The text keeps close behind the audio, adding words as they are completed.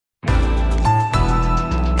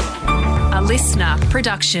listener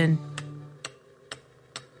production.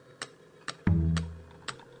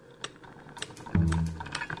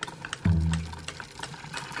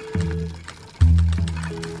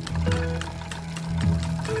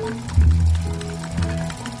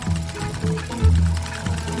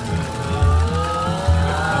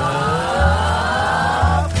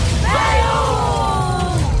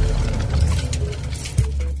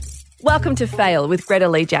 Welcome to Fail with Greta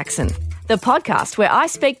Lee Jackson, the podcast where I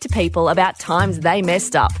speak to people about times they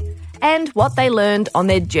messed up and what they learned on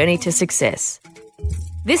their journey to success.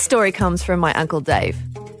 This story comes from my Uncle Dave.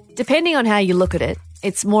 Depending on how you look at it,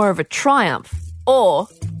 it's more of a triumph or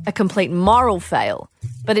a complete moral fail,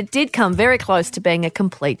 but it did come very close to being a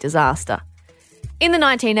complete disaster. In the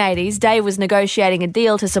 1980s, Dave was negotiating a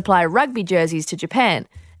deal to supply rugby jerseys to Japan,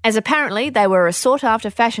 as apparently they were a sought-after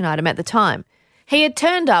fashion item at the time. He had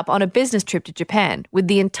turned up on a business trip to Japan with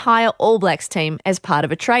the entire All Blacks team as part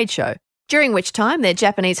of a trade show, during which time their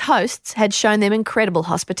Japanese hosts had shown them incredible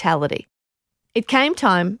hospitality. It came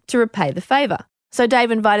time to repay the favour, so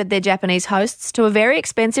Dave invited their Japanese hosts to a very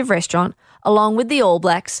expensive restaurant along with the All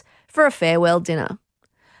Blacks for a farewell dinner.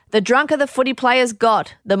 The drunker the footy players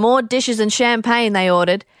got, the more dishes and champagne they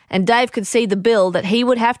ordered, and Dave could see the bill that he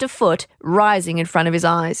would have to foot rising in front of his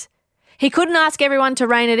eyes. He couldn't ask everyone to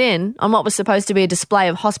rein it in on what was supposed to be a display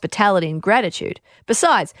of hospitality and gratitude.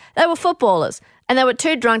 Besides, they were footballers, and they were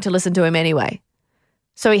too drunk to listen to him anyway.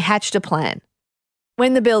 So he hatched a plan.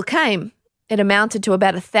 When the bill came, it amounted to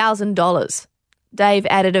about $1,000. Dave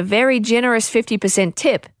added a very generous 50%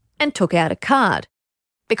 tip and took out a card.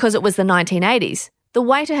 Because it was the 1980s, the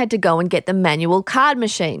waiter had to go and get the manual card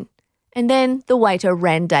machine. And then the waiter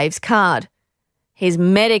ran Dave's card. His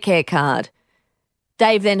Medicare card.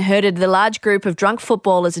 Dave then herded the large group of drunk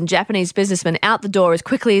footballers and Japanese businessmen out the door as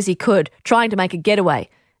quickly as he could, trying to make a getaway,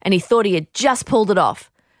 and he thought he had just pulled it off,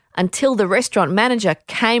 until the restaurant manager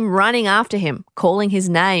came running after him, calling his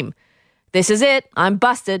name. This is it, I'm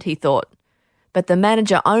busted, he thought. But the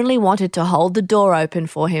manager only wanted to hold the door open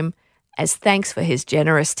for him as thanks for his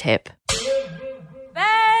generous tip.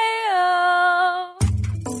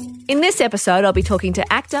 In this episode, I'll be talking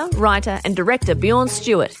to actor, writer and director Bjorn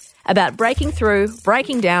Stewart about breaking through,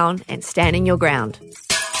 breaking down and standing your ground.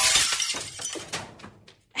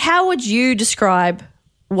 How would you describe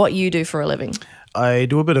what you do for a living? I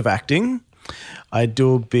do a bit of acting, I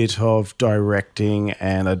do a bit of directing,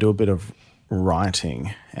 and I do a bit of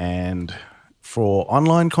writing. And for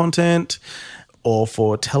online content or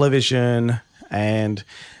for television and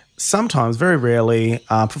sometimes, very rarely,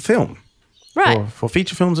 for film. Right. For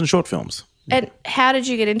feature films and short films. And how did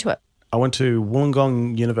you get into it? I went to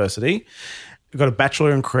Wollongong University. I got a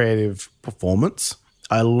Bachelor in Creative Performance.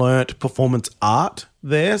 I learnt performance art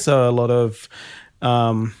there, so a lot of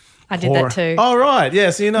I did that too. Oh, right.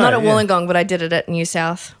 Yes, you know. Not at Wollongong, but I did it at New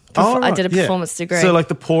South. Right. I did a performance degree. So like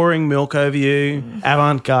the pouring milk over you,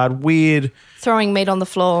 avant-garde, weird. Throwing meat on the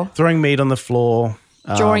floor. Drawing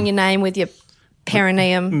your name with your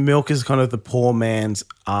perineum. Milk is kind of the poor man's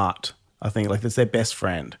art, I think. Like it's their best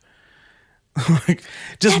friend.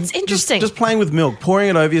 That's interesting. Just playing with milk, pouring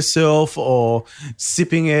it over yourself or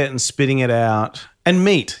sipping it and spitting it out. And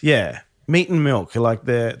meat, yeah. Meat and milk are like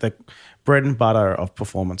the bread and butter of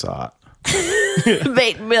performance art.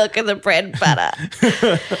 Meat, milk and the bread and butter.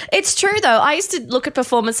 It's true though. I used to look at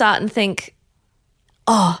performance art and think,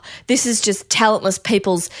 oh, this is just talentless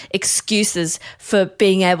people's excuses for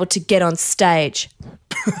being able to get on stage.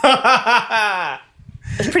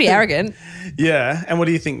 It's pretty arrogant. Yeah. And what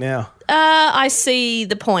do you think now? I see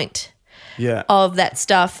the point of that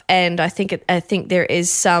stuff, and I think there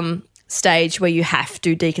is some stage where you have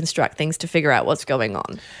to deconstruct things to figure out what's going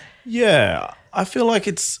on. Yeah. I feel like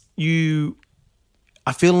I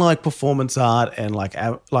feel like performance art and like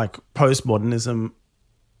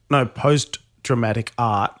post-dramatic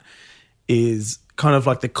art is kind of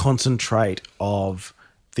like the concentrate of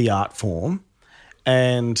the art form.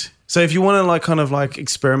 And so if you want to like kind of like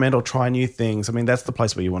experiment or try new things, I mean, that's the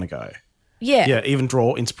place where you want to go. Yeah. Yeah, even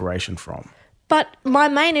draw inspiration from. But my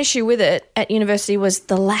main issue with it at university was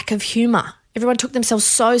the lack of humour. Everyone took themselves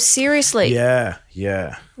so seriously. Yeah.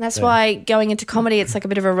 That's why going into comedy, it's like a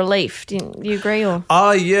bit of a relief. Do you agree? Or?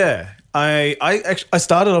 Oh, yeah. I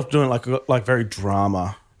started off doing like very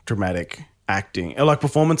dramatic acting. Like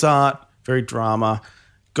performance art, very drama.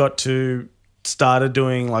 Got a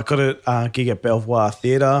gig at Belvoir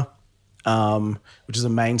Theatre, which is a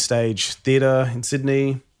main stage theatre in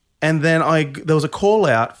Sydney. And then there was a call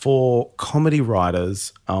out for comedy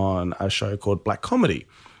writers on a show called Black Comedy.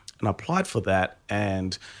 And I applied for that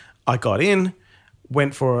and I got in,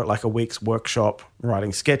 went for like a week's workshop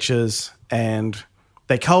writing sketches, and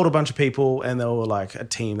they culled a bunch of people and they were like a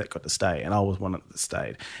team that got to stay, and I was one that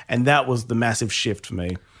stayed. And that was the massive shift for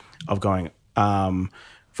me of going, from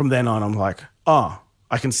then on, I'm like, oh,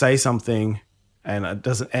 I can say something and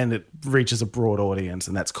it reaches a broad audience,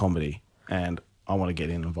 and that's comedy. And I want to get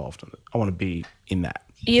involved in it. I want to be in that.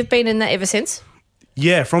 You've been in that ever since?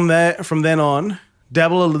 Yeah, from then on,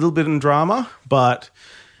 dabble a little bit in drama, but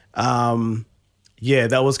yeah,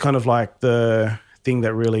 that was kind of like the thing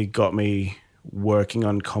that really got me working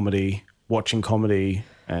on comedy, watching comedy,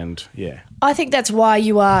 and yeah. I think that's why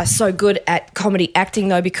you are so good at comedy acting,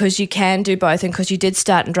 though, because you can do both, and because you did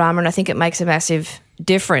start in drama, and I think it makes a massive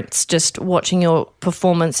difference just watching your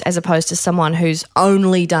performance as opposed to someone who's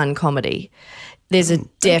only done comedy. There's a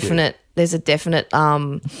definite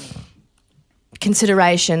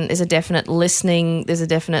consideration, there's a definite listening, there's a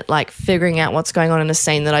definite like figuring out what's going on in a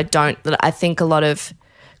scene that I think a lot of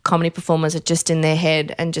comedy performers are just in their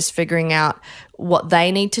head and just figuring out what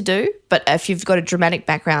they need to do. But if you've got a dramatic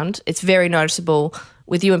background, it's very noticeable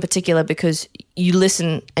with you in particular, because you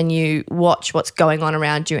listen and you watch what's going on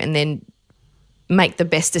around you and then make the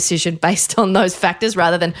best decision based on those factors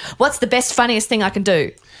rather than what's the best, funniest thing I can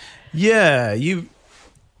do. Yeah,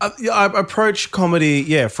 I approach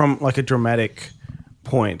comedy, from like a dramatic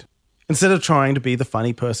point. Instead of trying to be the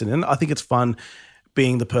funny person, and I think it's fun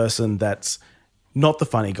being the person that's not the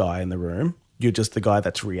funny guy in the room. You're just the guy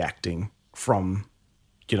that's reacting from,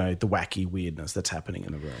 the wacky weirdness that's happening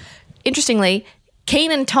in the room. Interestingly,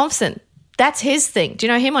 Kenan Thompson, that's his thing. Do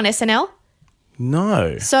you know him on SNL?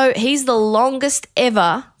 No. So he's the longest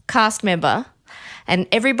ever cast member, and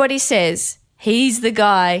everybody says he's the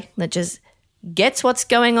guy that just gets what's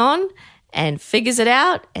going on and figures it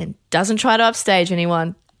out and doesn't try to upstage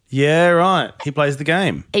anyone. Yeah, right. He plays the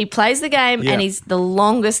game. He plays the game, and he's the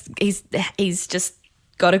longest. He's just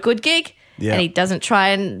got a good gig, and he doesn't try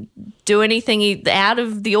and do anything out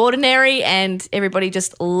of the ordinary, and everybody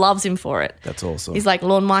just loves him for it. That's awesome. He's like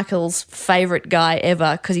Lorne Michaels' favourite guy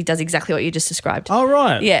ever because he does exactly what you just described. Oh,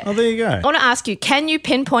 right. Yeah. Oh, there you go. I want to ask you, can you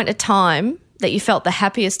pinpoint a time that you felt the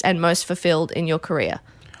happiest and most fulfilled in your career?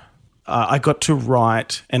 I got to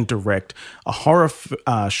write and direct a horror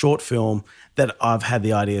short film that I've had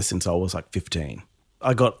the idea since I was like 15.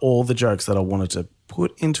 I got all the jokes that I wanted to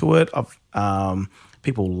put into it.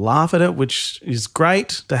 People laugh at it, which is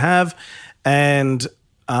great to have. And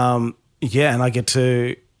and I get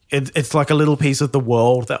to, it's like a little piece of the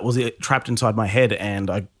world that was trapped inside my head, and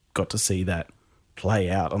I got to see that play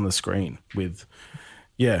out on the screen with,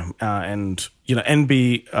 and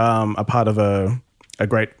be a part of a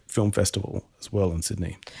great film festival as well in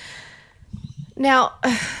Sydney. Now,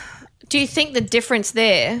 do you think the difference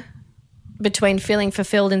there between feeling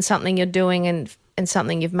fulfilled in something you're doing and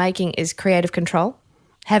something you're making is creative control?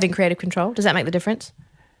 Having creative control? Does that make the difference?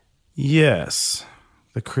 Yes.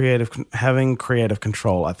 Having creative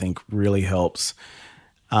control, I think, really helps.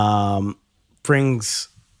 Brings,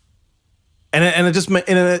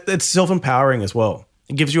 it's self-empowering as well.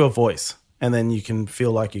 It gives you a voice, and then you can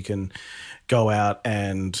feel like you can go out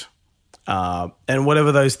and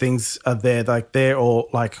whatever those things are there, like they're all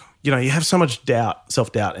like, you have so much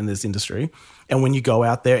self-doubt in this industry. And when you go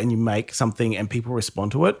out there and you make something and people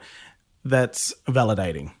respond to it, that's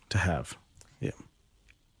validating to have. Yeah.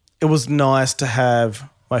 It was nice to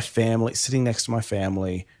have my family, sitting next to my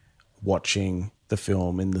family, watching the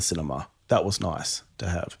film in the cinema. That was nice to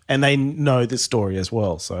have. And they know this story as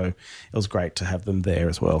well. So it was great to have them there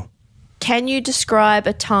as well. Can you describe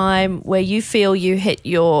a time where you feel you hit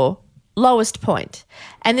your lowest point?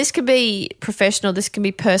 And this could be professional, this can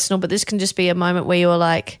be personal, but this can just be a moment where you're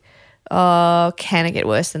like, oh, can it get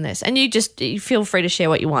worse than this? And you feel free to share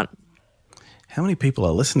what you want. How many people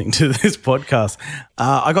are listening to this podcast?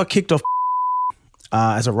 I got kicked off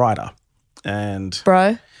as a writer. And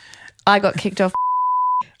bro, I got kicked off.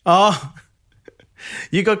 Oh,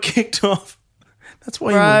 you got kicked off. That's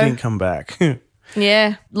why you didn't come back.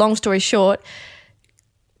 Yeah, long story short,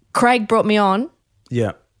 Craig brought me on.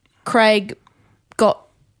 Yeah. Craig got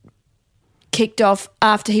kicked off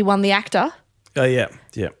after he won The Actor. Oh, yeah,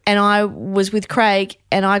 yeah. And I was with Craig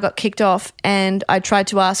and I got kicked off, and I tried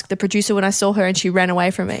to ask the producer when I saw her and she ran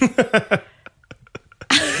away from me.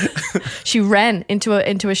 She ran into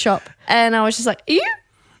a shop, and I was just like, are you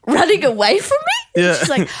running away from me? Yeah. She's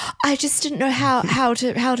like, I just didn't know how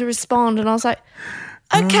to respond. And I was like,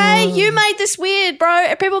 okay, you made this weird,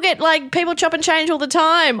 bro. People chop and change all the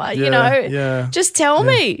time. Just tell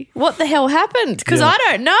me what the hell happened, because I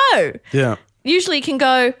don't know. Yeah. Usually you can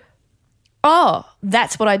go, oh,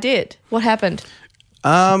 that's what I did. What happened?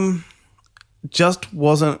 Just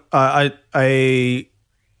wasn't. I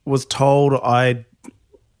was told I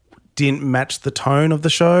didn't match the tone of the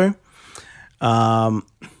show. And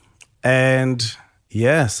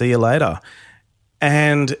yeah, see you later.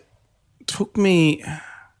 And took me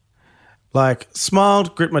like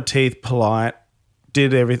smiled, grit my teeth, polite,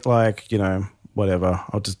 did everything like, whatever.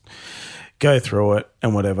 I'll just go through it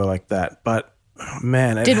and whatever like that. But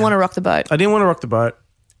man, Didn't want to rock the boat. I didn't want to rock the boat.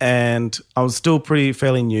 And I was still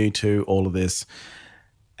fairly new to all of this.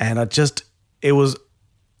 And it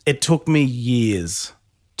took me years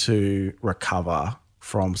to recover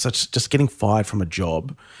from just getting fired from a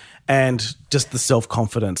job and just the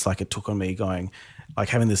self-confidence like it took on me going, like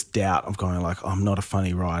having this doubt of going like, I'm not a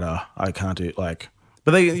funny writer. I can't do like,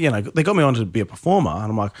 but they got me on to be a performer and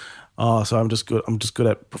I'm like, oh, so I'm just good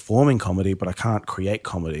at performing comedy, but I can't create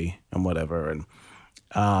comedy and whatever. And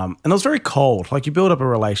it was very cold. Like you build up a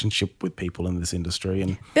relationship with people in this industry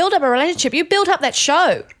and Build up a relationship. You built up that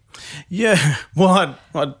show. yeah, well,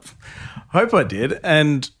 I hope I did.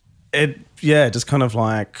 And just kind of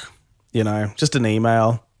like, just an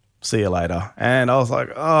email, see you later. And I was like,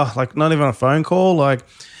 oh, like not even a phone call. Like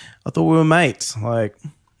I thought we were mates. Like,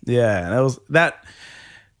 yeah, and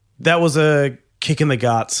that was a kick in the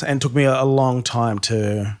guts and took me a long time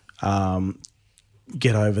to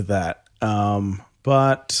get over that.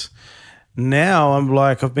 But now I'm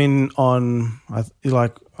like, I've been on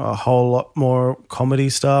like a whole lot more comedy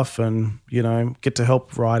stuff and, get to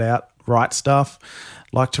help write stuff,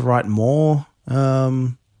 like to write more.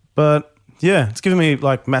 But yeah, it's given me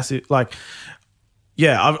like massive, like,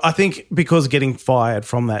 yeah, I think because getting fired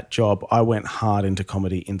from that job, I went hard into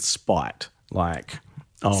comedy in spite, like.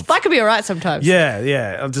 Spite could be all right sometimes.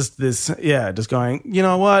 Yeah. Just going, you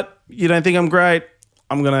know what? You don't think I'm great?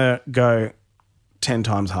 I'm going to go 10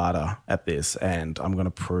 times harder at this and I'm going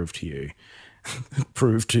to prove to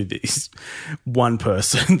this one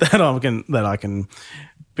person that I can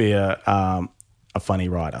be a funny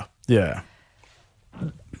writer. Yeah.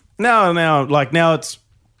 Now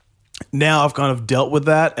I've kind of dealt with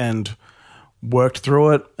that and worked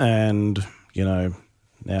through it and,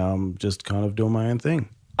 now I'm just kind of doing my own thing.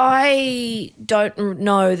 I don't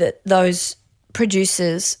know that those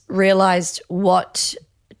producers realised what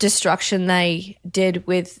destruction they did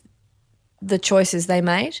with the choices they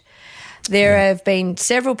made. There have been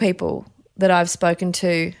several people that I've spoken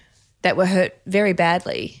to that were hurt very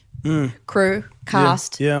badly, crew,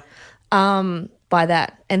 cast, by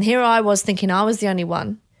that. And here I was thinking I was the only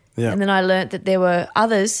one. Yeah. And then I learnt that there were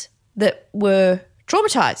others that were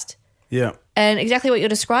traumatised. Yeah. And exactly what you're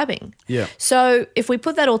describing. Yeah. So if we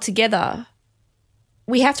put that all together,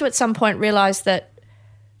 we have to at some point realise that,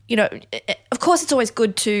 of course it's always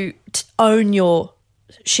good to own your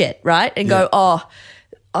shit, right? And go, oh,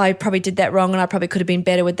 I probably did that wrong and I probably could have been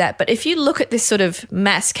better with that. But if you look at this sort of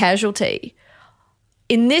mass casualty,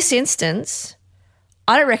 in this instance,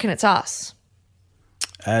 I don't reckon it's us.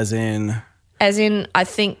 As in, I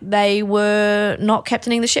think they were not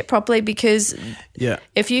captaining the ship properly because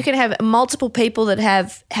if you can have multiple people that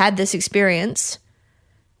have had this experience,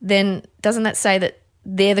 then doesn't that say that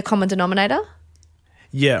they're the common denominator?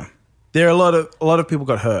 Yeah. There are a lot of people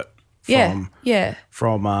got hurt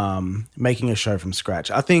from making a show from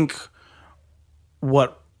scratch. I think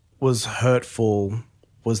what was hurtful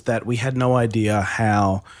was that we had no idea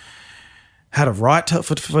how to write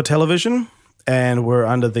for television. And we're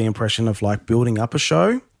under the impression of like building up a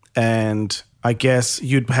show. And I guess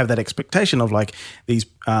you'd have that expectation of like these,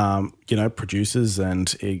 producers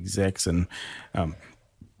and execs and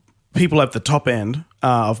people at the top end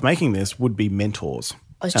of making this would be mentors.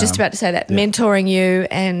 I was just about to say that, mentoring you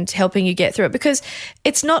and helping you get through it because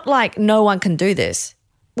it's not like no one can do this.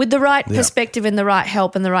 With the right perspective and the right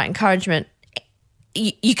help and the right encouragement,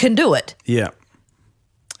 you can do it. Yeah.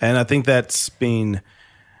 And I think that's been...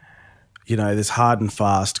 this hard and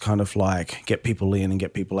fast kind of like get people in and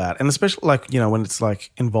get people out. And especially like, when it's like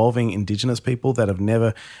involving Indigenous people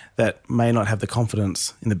that may not have the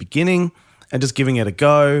confidence in the beginning and just giving it a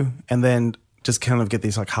go and then just kind of get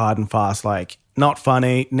these like hard and fast, like not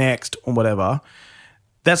funny, next or whatever.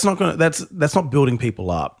 That's not building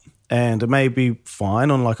people up. And it may be fine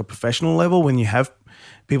on like a professional level when you have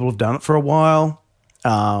people who've done it for a while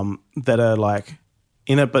that are like,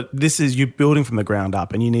 in it, but this is you building from the ground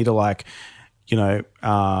up and you need to like,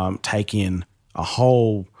 take in a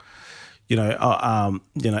whole,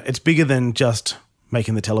 it's bigger than just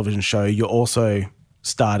making the television show. You're also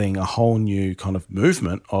starting a whole new kind of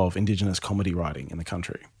movement of Indigenous comedy writing in the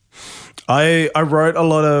country. I wrote a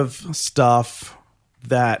lot of stuff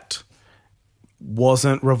that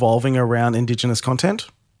wasn't revolving around Indigenous content.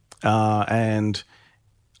 And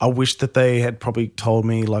I wish that they had probably told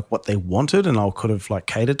me like what they wanted and I could have like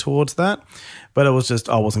catered towards that. But it was just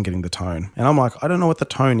I wasn't getting the tone. And I'm like, I don't know what the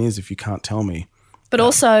tone is if you can't tell me. But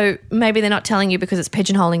also maybe they're not telling you because it's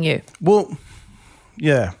pigeonholing you. Well,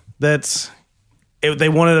 yeah, they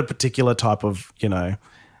wanted a particular type of,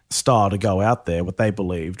 style to go out there. What they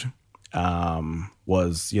believed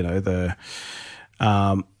was, the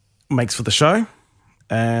makes for the show.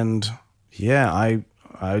 And yeah,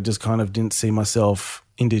 I just kind of didn't see myself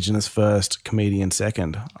Indigenous first, comedian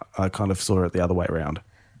second. I kind of saw it the other way around.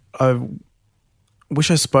 I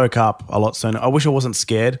wish I spoke up a lot sooner. I wish I wasn't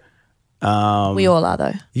scared. We all are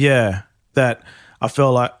though. Yeah, that I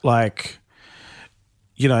felt like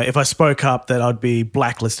if I spoke up that I'd be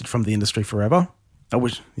blacklisted from the industry forever. I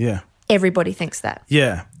wish, yeah. Everybody thinks that.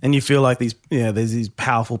 Yeah, and you feel like there's these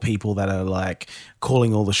powerful people that are like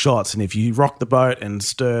calling all the shots, and if you rock the boat and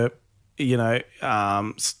stir,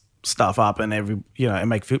 stuff up and and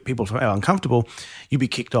make people feel uncomfortable, you'd be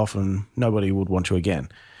kicked off and nobody would want you again.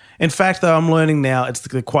 In fact, though, I'm learning now it's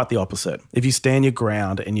quite the opposite. If you stand your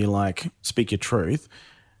ground and you like speak your truth,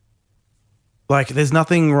 like there's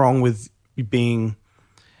nothing wrong with you being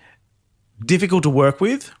difficult to work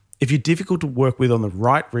with. If you're difficult to work with on the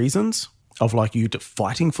right reasons of like you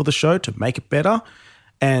fighting for the show to make it better,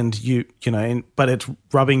 and but it's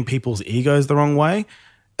rubbing people's egos the wrong way.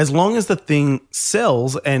 As long as the thing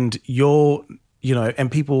sells and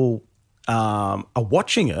and people are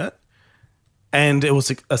watching it, and it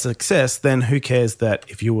was a success, then who cares that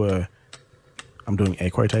if you were, I'm doing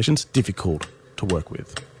air quotations, difficult to work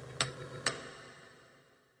with.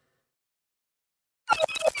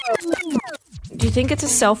 Do you think it's a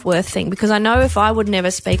self-worth thing? Because I know if I would never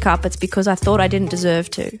speak up, it's because I thought I didn't deserve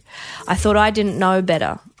to. I thought I didn't know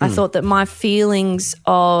better. I thought that my feelings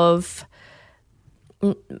of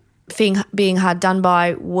being hard done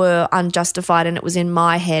by were unjustified and it was in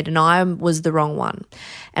my head and I was the wrong one.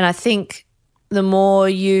 And I think the more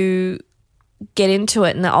you get into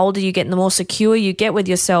it and the older you get and the more secure you get with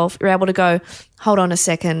yourself, you're able to go, hold on a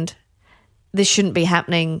second, this shouldn't be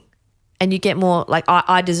happening. And you get more like,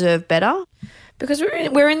 I deserve better. Because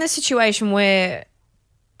we're in this situation where,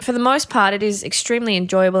 for the most part, it is extremely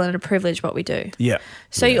enjoyable and a privilege what we do. Yeah.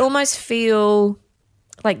 So you almost feel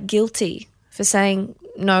like guilty for saying,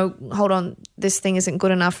 no, hold on, this thing isn't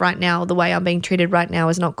good enough right now. The way I'm being treated right now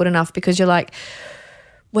is not good enough, because you're like,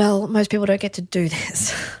 well, most people don't get to do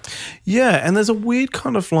this. Yeah, and there's a weird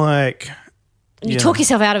kind of like... You talk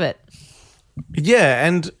yourself out of it. Yeah,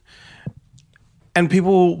 and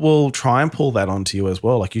people will try and pull that onto you as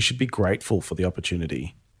well. Like, you should be grateful for the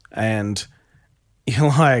opportunity. And you're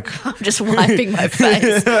like... I'm just wiping my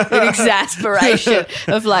face in exasperation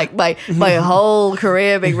of like my whole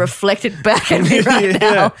career being reflected back at me right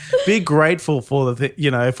now. Be grateful for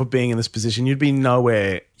for being in this position. You'd be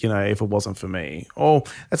nowhere, if it wasn't for me. Or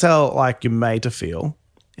that's how like you're made to feel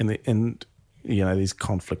in these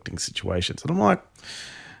conflicting situations. And I'm like,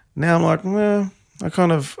 well, I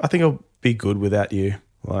think I'll be good without you.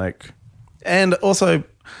 Like, and also,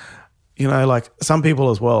 like some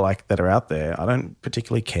people as well, like that are out there, I don't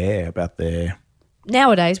particularly care about their...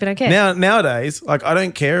 Nowadays, we don't care. Nowadays, like I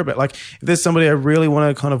don't care about, like if there's somebody I really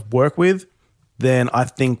want to kind of work with, then I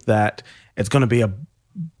think that it's going to be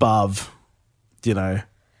above,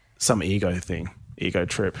 some ego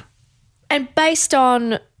trip. And based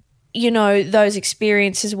on, those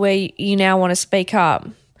experiences where you now want to speak up,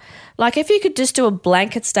 like if you could just do a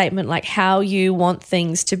blanket statement like how you want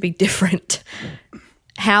things to be different,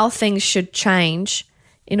 how things should change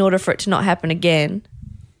in order for it to not happen again,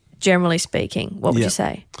 generally speaking, what would you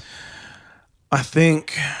say? I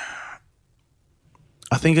think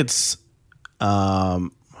it's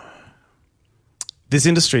this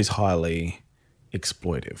industry is highly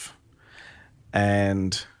exploitive,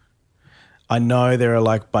 and I know there are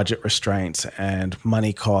like budget restraints and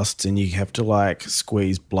money costs and you have to like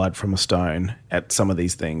squeeze blood from a stone at some of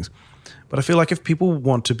these things. But I feel like if people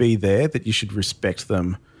want to be there, that you should respect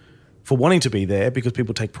them for wanting to be there, because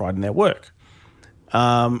people take pride in their work.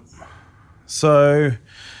 So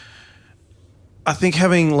I think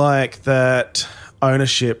having like that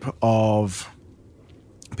ownership of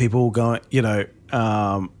people going,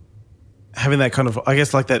 having that kind of, I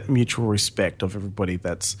guess, like that mutual respect of everybody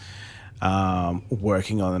that's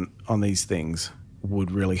working on these things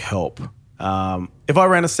would really help. If I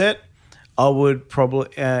ran a set, I would probably,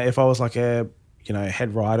 if I was like a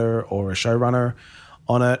head writer or a showrunner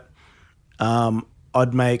on it,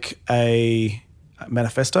 I'd make a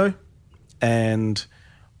manifesto and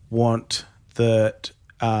want that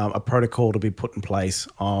a protocol to be put in place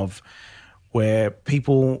of where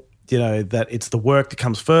people, that it's the work that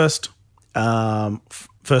comes first,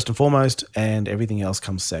 first and foremost, and everything else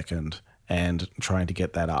comes second, and trying to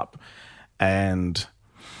get that up. And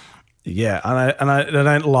yeah, and I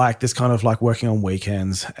don't like this kind of like working on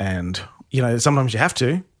weekends, and sometimes you have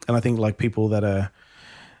to, and I think like people that are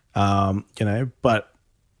have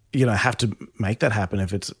to make that happen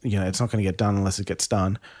if it's it's not going to get done unless it gets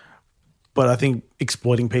done. But I think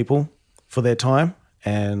exploiting people for their time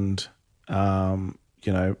and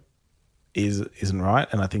isn't right,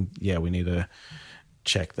 and I think we need to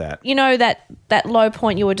check that. That low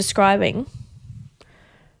point you were describing,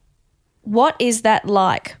 what is that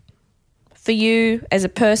like for you as a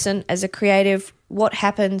person, as a creative? What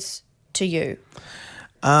happens to you?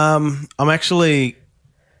 I'm actually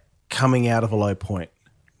coming out of a low point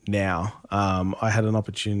now. I had an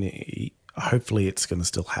opportunity, hopefully it's going to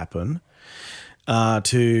still happen,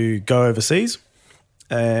 to go overseas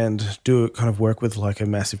and do kind of work with like a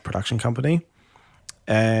massive production company,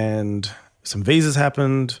 and some visas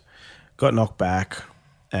happened, got knocked back,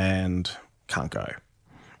 and can't go.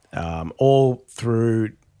 All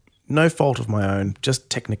through no fault of my own, just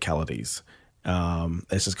technicalities.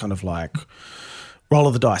 It's just kind of like roll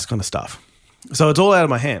of the dice kind of stuff. So it's all out of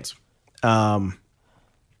my hands. And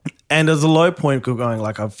there's a low point going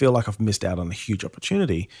like I feel like I've missed out on a huge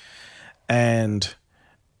opportunity. And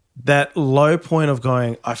that low point of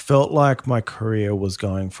going, I felt like my career was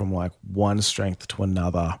going from like one strength to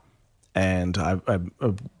another. And I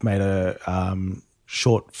made a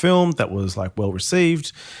short film that was like well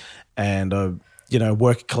received, and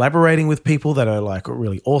collaborating with people that are like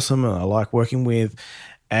really awesome and I like working with.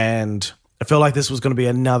 And I felt like this was going to be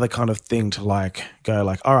another kind of thing to like go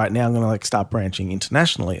like, all right, now I'm going to like start branching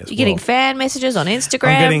internationally as well. You're getting fan messages on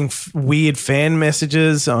Instagram. I'm getting weird fan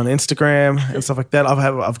messages on Instagram and stuff like that.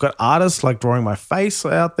 I've got artists like drawing my face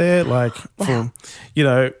out there, like from,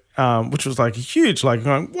 which was like huge, like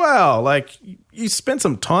going, wow, like you spent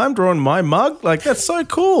some time drawing my mug. Like that's so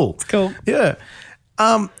cool. It's cool. Yeah.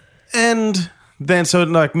 And then so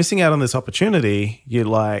like missing out on this opportunity,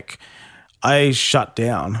 I shut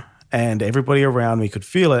down. And everybody around me could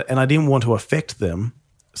feel it, and I didn't want to affect them,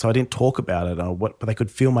 so I didn't talk about it but they could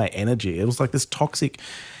feel my energy. It was like this toxic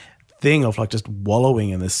thing of like just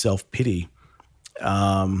wallowing in this self-pity.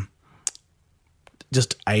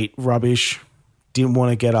 Just ate rubbish, didn't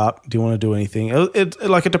want to get up, didn't want to do anything. It's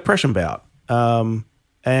like a depression bout. And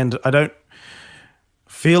I don't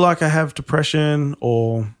feel like I have depression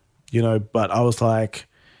but I was like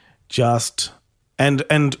just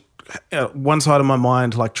and one side of my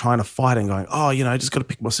mind like trying to fight and going, I just got to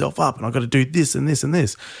pick myself up and I've got to do this and this and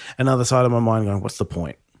this. Another side of my mind going, what's the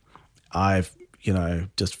point? I've,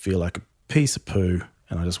 just feel like a piece of poo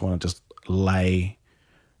and I just want to just lay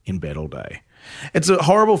in bed all day. It's a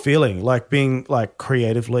horrible feeling, like being like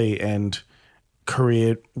creatively and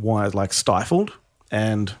career-wise like stifled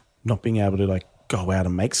and not being able to like go out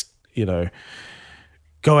and make,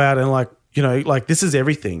 go out and like this is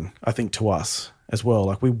everything, I think, to us as well.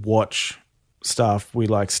 Like we watch stuff, we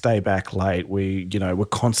like stay back late. We're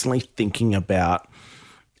constantly thinking about,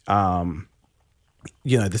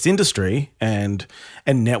 this industry and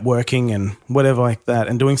networking and whatever like that,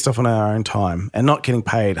 and doing stuff on our own time and not getting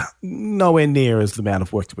paid nowhere near as the amount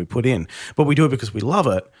of work that we put in. But we do it because we love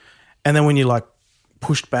it. And then when you're like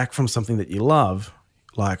pushed back from something that you love,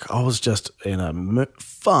 like I was just in a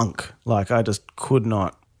funk. Like I just could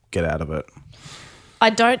not get out of it. I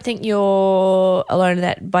don't think you're alone in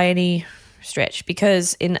that by any stretch,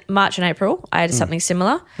 because in March and April I had something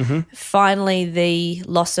similar. Mm-hmm. Finally, the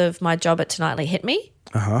loss of my job at Tonightly hit me,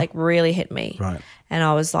 like really hit me. Right. And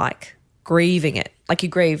I was like grieving it, like you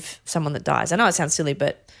grieve someone that dies. I know it sounds silly,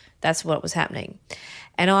 but that's what was happening.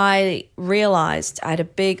 And I realised I had a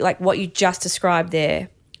big, like what you just described there,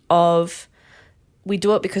 of we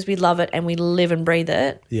do it because we love it and we live and breathe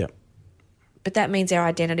it. Yeah. But that means our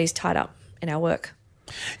identity is tied up in our work.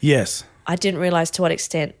 Yes. I didn't realise to what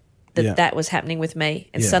extent that was happening with me.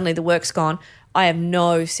 And suddenly the work's gone. I have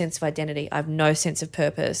no sense of identity. I have no sense of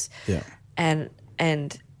purpose. Yeah. And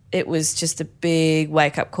it was just a big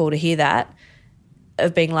wake-up call to hear that,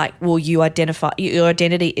 of being like, well, your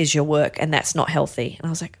identity is your work and that's not healthy. And I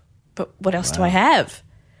was like, but what else do I have?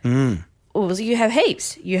 Mm. Well, you have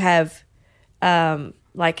heaps. You have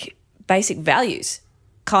like basic values,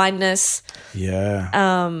 kindness.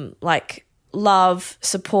 Yeah. Like love,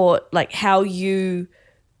 support, like how you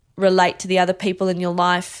relate to the other people in your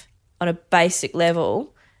life on a basic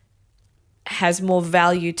level has more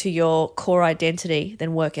value to your core identity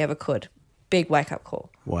than work ever could. Big wake-up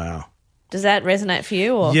call. Wow. Does that resonate for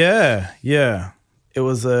you? Or? Yeah. It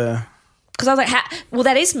was because I was like, well,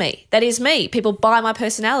 that is me. That is me. People buy my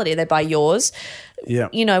personality. They buy yours. Yeah.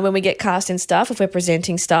 you know, when we get cast in stuff, if we're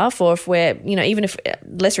presenting stuff, or if we're, you know, even if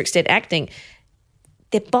lesser extent acting,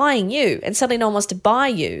 they're buying you, and suddenly no one wants to buy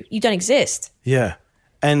you. You don't exist. Yeah.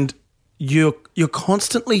 And you're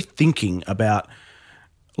constantly thinking about,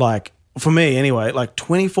 like, for me anyway, like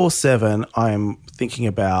 24/7, I'm thinking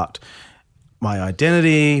about my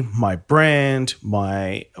identity, my brand,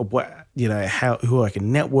 my, you know, who I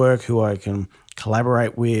can network, who I can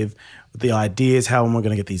collaborate with, the ideas, how am I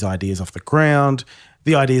going to get these ideas off the ground,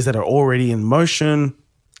 the ideas that are already in motion,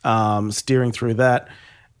 steering through that.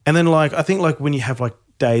 And then, like, I think, like, when you have, like,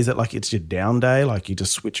 days that, like, it's your down day, like, you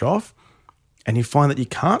just switch off and you find that you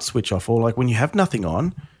can't switch off, or, like, when you have nothing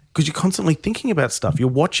on, because you're constantly thinking about stuff. You're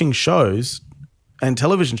watching shows and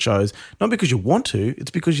television shows, not because you want to,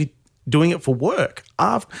 it's because you're doing it for work.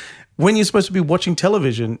 When you're supposed to be watching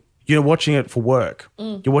television, you're watching it for work.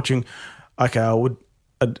 You're watching, okay,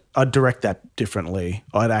 I'd direct that differently.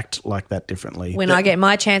 I'd act like that differently. When I get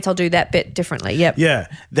my chance, I'll do that bit differently. Yep. Yeah,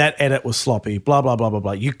 that edit was sloppy, blah, blah, blah, blah,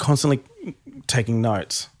 blah. You're constantly taking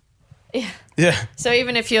notes. Yeah. Yeah. So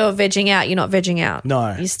even if you're vegging out, you're not vegging out.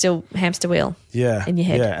 No. You're still hamster wheel. Yeah. In your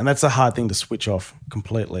head. Yeah, and that's a hard thing to switch off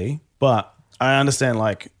completely. But I understand,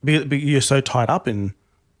 like, you're so tied up in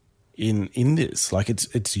this. Like,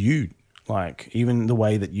 it's you. Like, even the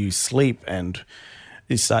way that you sleep and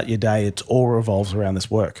you start your day, it all revolves around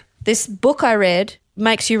this work. This book I read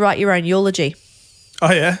makes you write your own eulogy.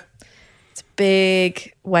 Oh, yeah? It's a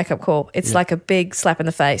big wake-up call. It's like a big slap in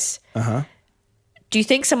the face. Uh-huh. Do you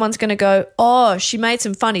think someone's going to go, oh, she made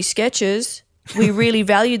some funny sketches. We really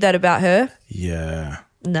valued that about her? Yeah.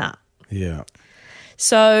 Nah. Yeah.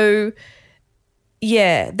 So,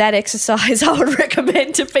 yeah, that exercise I would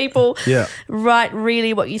recommend to people. Yeah. Write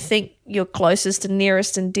really what you think your closest and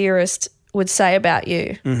nearest and dearest would say about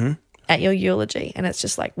you at your eulogy. And it's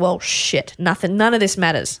just like, well, shit, nothing. None of this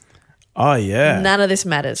matters. Oh, yeah. None of this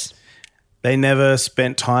matters. They never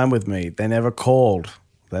spent time with me. They never called.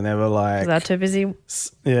 They never, like, They're too busy.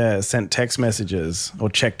 Sent text messages or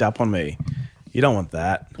checked up on me. You don't want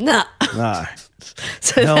that. Nah. No.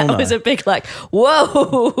 So Hell that no. was a big like,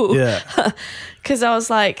 whoa. Yeah. Because I was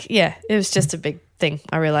like, yeah, it was just a big thing.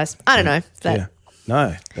 I realised. I don't know. That. Yeah.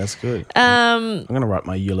 No, that's good. I'm going to write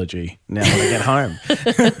my eulogy now when I get home.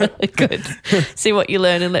 Good. See what you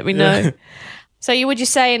learn and let me know. So would you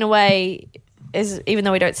say in a way, even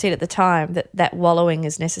though we don't see it at the time, that wallowing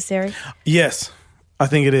is necessary? Yes, I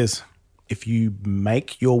think it is. If you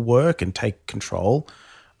make your work and take control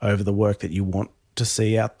over the work that you want to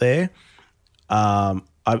see out there, I'm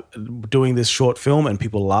doing this short film and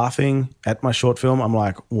people laughing at my short film, I'm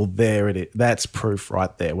like, well, there it is. That's proof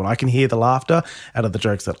right there. When I can hear the laughter out of the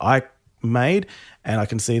jokes that I made and I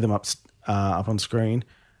can see them up on screen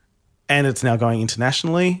and it's now going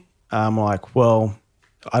internationally, I'm like, well,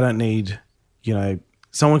 I don't need, you know,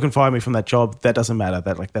 someone can fire me from that job. That doesn't matter.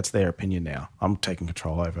 That's their opinion now. I'm taking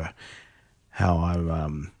control over how I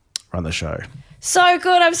run the show. So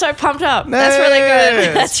good. I'm so pumped up. That's really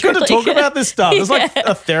good. That's it's good really to talk good. about this stuff. It's like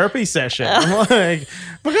a therapy session. I'm like,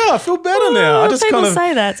 I feel better now. I just people kind of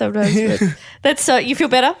say that sometimes. But that's so. You feel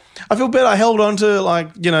better? I feel better. I held on to, like,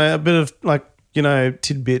 you know, a bit of, like, you know,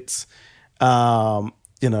 tidbits. You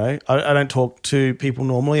know, I don't talk to people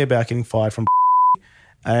normally about getting fired from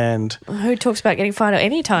and Who talks about getting fired at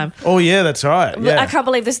any time? oh yeah, that's right. Yeah. I can't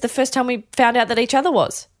believe this is the first time we found out that each other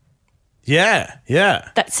was. Yeah.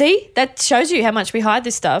 That shows you how much we hide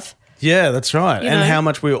this stuff. Yeah, that's right. You And know? how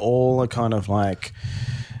much we all are kind of like,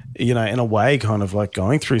 you know, in a way kind of like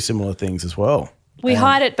going through similar things as well. We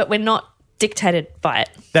hide it, but we're not dictated by it.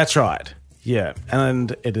 That's right. Yeah.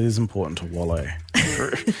 And it is important to wallow.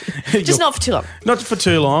 Just not for too long. Not for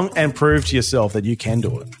too long, and prove to yourself that you can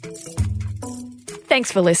do it.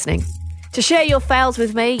 Thanks for listening. To share your fails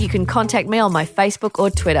with me, you can contact me on my Facebook or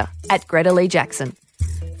Twitter at Greta Lee Jackson.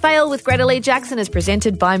 Fail with Greta Lee Jackson is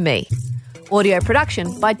presented by me. Audio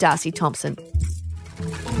production by Darcy Thompson.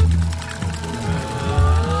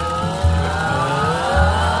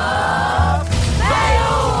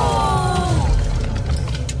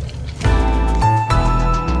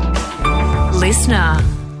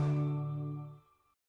 Listener.